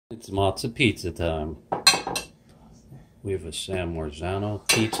It's matzah pizza time. We have a San Marzano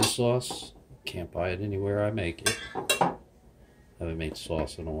pizza sauce. Can't buy it anywhere I make it. Haven't made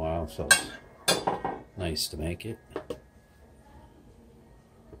sauce in a while, so it's nice to make it.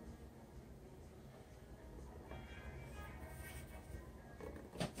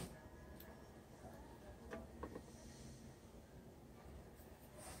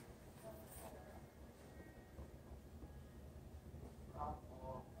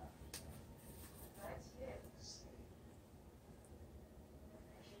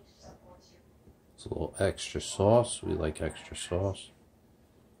 It's a little extra sauce. We like extra sauce.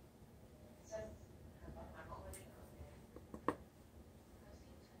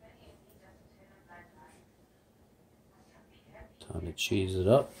 Time to cheese it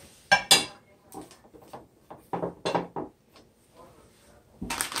up.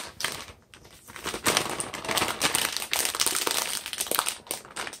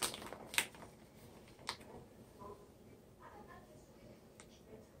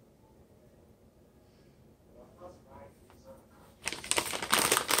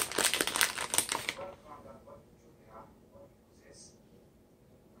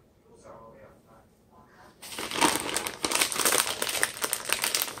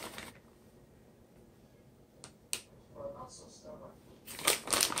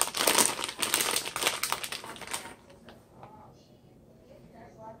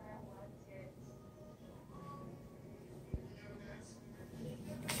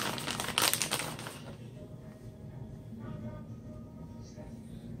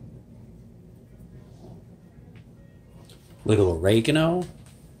 Little oregano.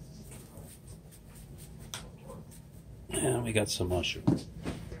 And we got some mushrooms.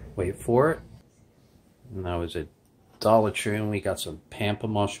 Wait for it. And that was at Dollar Tree, and we got some pampa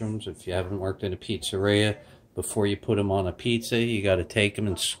mushrooms. If you haven't worked in a pizzeria, before you put them on a pizza, you got to take them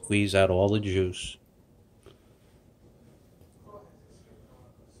and squeeze out all the juice.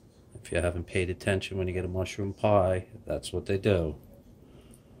 If you haven't paid attention when you get a mushroom pie, that's what they do.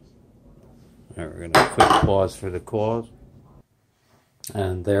 All right, we're going to quick pause for the cause.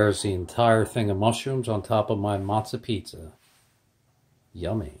 And there's the entire thing of mushrooms on top of my matzah pizza.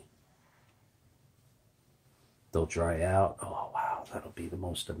 Yummy. They'll dry out. Oh, wow. That'll be the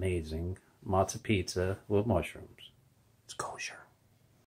most amazing matzah pizza with mushrooms. It's kosher.